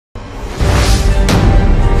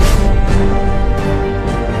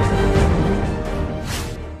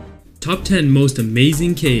Top 10 Most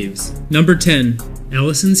Amazing Caves. Number 10.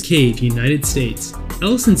 Ellison's Cave, United States.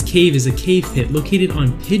 Ellison's Cave is a cave pit located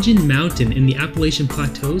on Pigeon Mountain in the Appalachian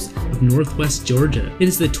Plateaus of northwest Georgia. It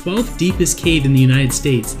is the 12th deepest cave in the United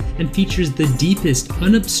States and features the deepest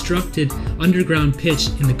unobstructed underground pit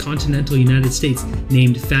in the continental United States,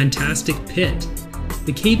 named Fantastic Pit.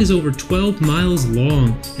 The cave is over 12 miles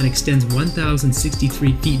long and extends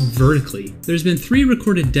 1,063 feet vertically. There's been 3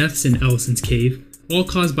 recorded deaths in Ellison's Cave, all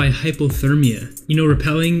caused by hypothermia. You know,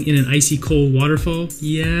 rappelling in an icy cold waterfall?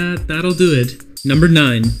 Yeah, that'll do it. Number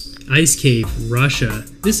 9. Ice Cave, Russia.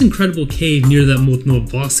 This incredible cave near the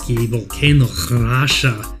Mutnovoski volcano,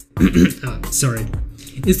 Russia,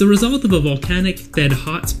 is the result of a volcanic-fed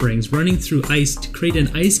hot springs running through ice to create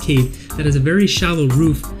an ice cave that has a very shallow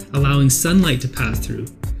roof, allowing sunlight to pass through.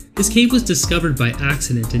 This cave was discovered by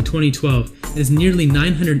accident in 2012 and is nearly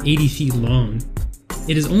 980 feet long.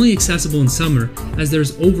 It is only accessible in summer, as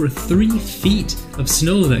there's over 3 feet of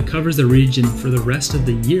snow that covers the region for the rest of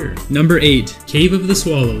the year. Number 8. Cave of the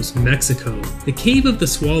Swallows, Mexico. The Cave of the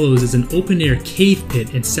Swallows is an open-air cave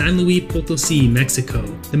pit in San Luis Potosi, Mexico.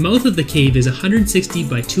 The mouth of the cave is 160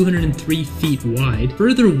 by 203 feet wide,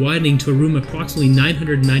 further widening to a room approximately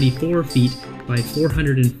 994 feet by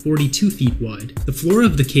 442 feet wide. The floor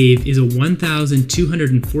of the cave is a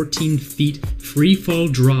 1,214 feet free fall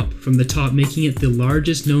drop from the top, making it the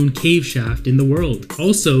largest known cave shaft in the world.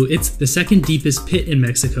 Also, it's the 2nd deepest pit in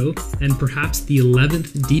Mexico and perhaps the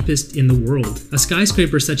 11th deepest in the world. A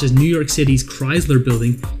skyscraper such as New York City's Chrysler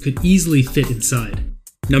Building could easily fit inside.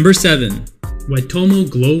 Number 7. Waitomo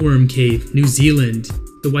Glowworm Cave, New Zealand.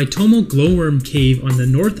 The Waitomo Glowworm Cave on the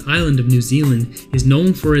North Island of New Zealand is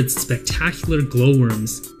known for its spectacular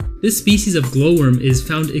glowworms. This species of glowworm is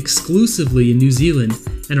found exclusively in New Zealand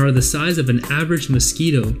and are the size of an average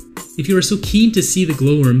mosquito. If you are so keen to see the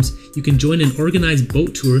glowworms, you can join an organized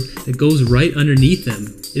boat tour that goes right underneath them.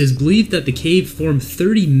 It is believed that the cave formed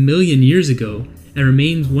 30 million years ago and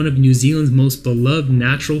remains one of New Zealand's most beloved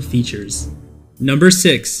natural features. Number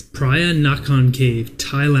 6. Praia Nakhon Cave,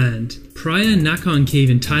 Thailand. Praia Nakhon Cave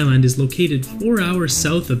in Thailand is located 4 hours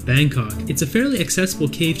south of Bangkok. It's a fairly accessible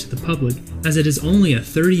cave to the public, as it is only a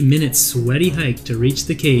 30-minute sweaty hike to reach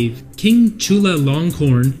the cave. King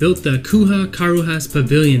Chulalongkorn built the Kuha Karuhas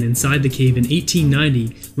Pavilion inside the cave in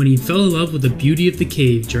 1890 when he fell in love with the beauty of the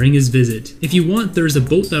cave during his visit. If you want, there's a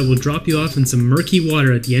boat that will drop you off in some murky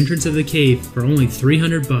water at the entrance of the cave for only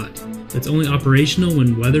 300 baht. That's only operational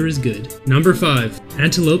when weather is good. Number 5.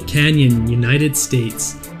 Antelope Canyon, United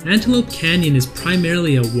States. Antelope Canyon is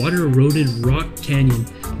primarily a water-eroded rock canyon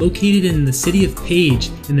located in the city of Page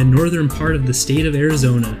in the northern part of the state of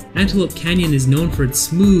Arizona. Antelope Canyon is known for its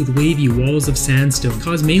smooth, wavy walls of sandstone,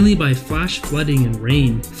 caused mainly by flash flooding and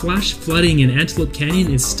rain. Flash flooding in Antelope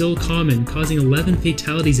Canyon is still common, causing 11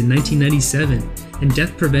 fatalities in 1997, and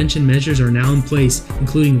death prevention measures are now in place,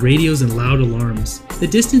 including radios and loud alarms. The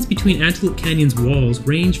distance between Antelope Canyon's walls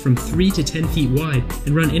range from 3 to 10 feet wide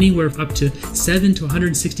and run anywhere up to 7 to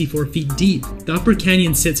 164 feet deep. The upper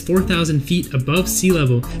canyon sits 4,000 feet above sea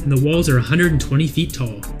level and the walls are 120 feet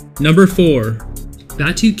tall. Number 4.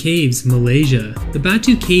 Batu Caves, Malaysia. The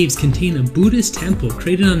Batu Caves contain a Buddhist temple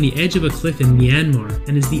created on the edge of a cliff in Myanmar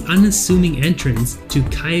and is the unassuming entrance to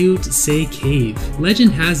Kayut Se Cave.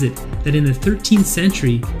 Legend has it that in the 13th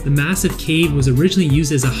century, the massive cave was originally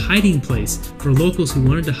used as a hiding place for locals who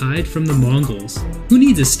wanted to hide from the Mongols. Who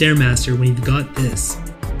needs a Stairmaster when you've got this?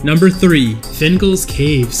 Number 3. Fingal's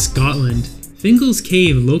Cave, Scotland. Fingal's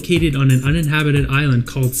Cave, located on an uninhabited island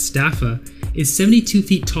called Staffa, is 72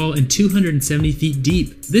 feet tall and 270 feet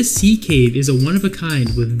deep. This sea cave is a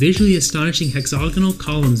one-of-a-kind with visually astonishing hexagonal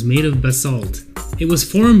columns made of basalt. It was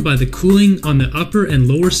formed by the cooling on the upper and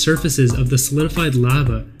lower surfaces of the solidified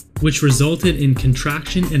lava, which resulted in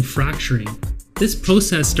contraction and fracturing. This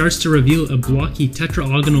process starts to reveal a blocky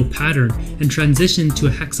tetragonal pattern and transition to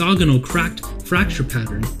a hexagonal cracked fracture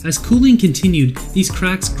pattern. As cooling continued, these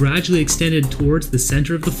cracks gradually extended towards the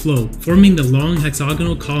center of the flow, forming the long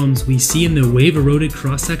hexagonal columns we see in the wave-eroded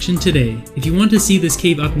cross-section today. If you want to see this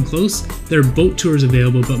cave up and close, there are boat tours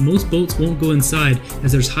available, but most boats won't go inside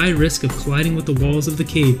as there's high risk of colliding with the walls of the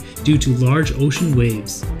cave due to large ocean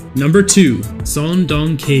waves. Number 2. Son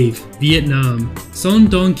Doong Cave, Vietnam. Son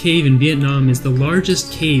Doong Cave in Vietnam is the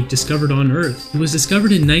largest cave discovered on Earth. It was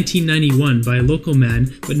discovered in 1991 by a local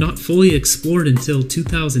man, but not fully explored until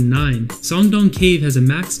 2009. Son Doong Cave has a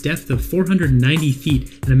max depth of 490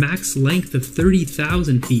 feet and a max length of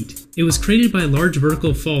 30,000 feet. It was created by a large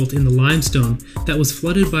vertical fault in the limestone that was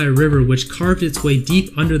flooded by a river which carved its way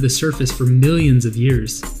deep under the surface for millions of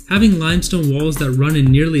years. Having limestone walls that run in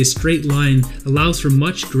nearly a straight line allows for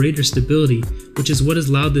much greater stability, which is what has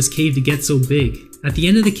allowed this cave cave to get so big. At the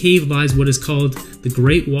end of the cave lies what is called the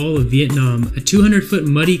Great Wall of Vietnam, a 200-foot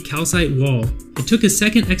muddy calcite wall. It took a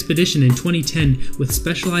second expedition in 2010 with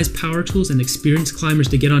specialized power tools and experienced climbers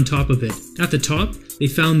to get on top of it. At the top, they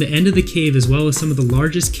found the end of the cave as well as some of the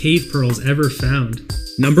largest cave pearls ever found.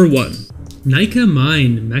 Number 1. Nika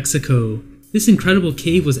Mine, Mexico. This incredible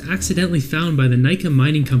cave was accidentally found by the Nika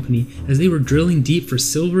Mining Company as they were drilling deep for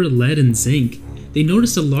silver, lead, and zinc. They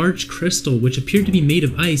noticed a large crystal which appeared to be made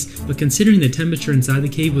of ice, but considering the temperature inside the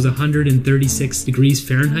cave was 136 degrees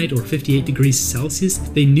Fahrenheit or 58 degrees Celsius,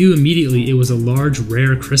 they knew immediately it was a large,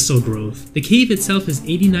 rare crystal growth. The cave itself is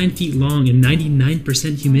 89 feet long and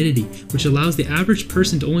 99% humidity, which allows the average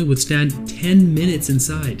person to only withstand 10 minutes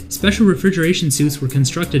inside. Special refrigeration suits were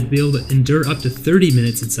constructed to be able to endure up to 30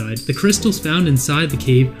 minutes inside. The crystals found inside the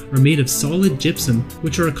cave are made of solid gypsum,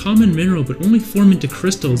 which are a common mineral but only form into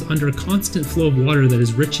crystals under a constant flow of water that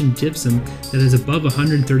is rich in gypsum that is above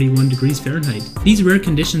 131 degrees Fahrenheit. These rare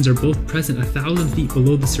conditions are both present 1,000 feet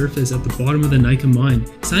below the surface at the bottom of the Nika mine.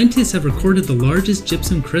 Scientists have recorded the largest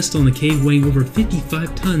gypsum crystal in the cave weighing over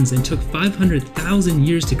 55 tons and took 500,000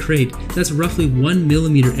 years to create. That's roughly 1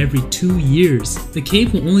 millimeter every 2 years. The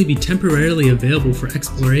cave will only be temporarily available for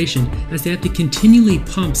exploration as they have to continually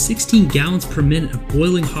pump 16 gallons per minute of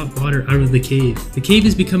boiling hot water out of the cave. The cave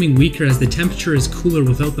is becoming weaker as the temperature is cooler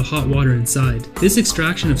without the hot water inside. This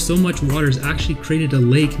extraction of so much water has actually created a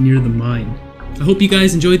lake near the mine. I hope you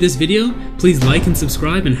guys enjoyed this video. Please like and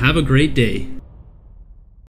subscribe and have a great day.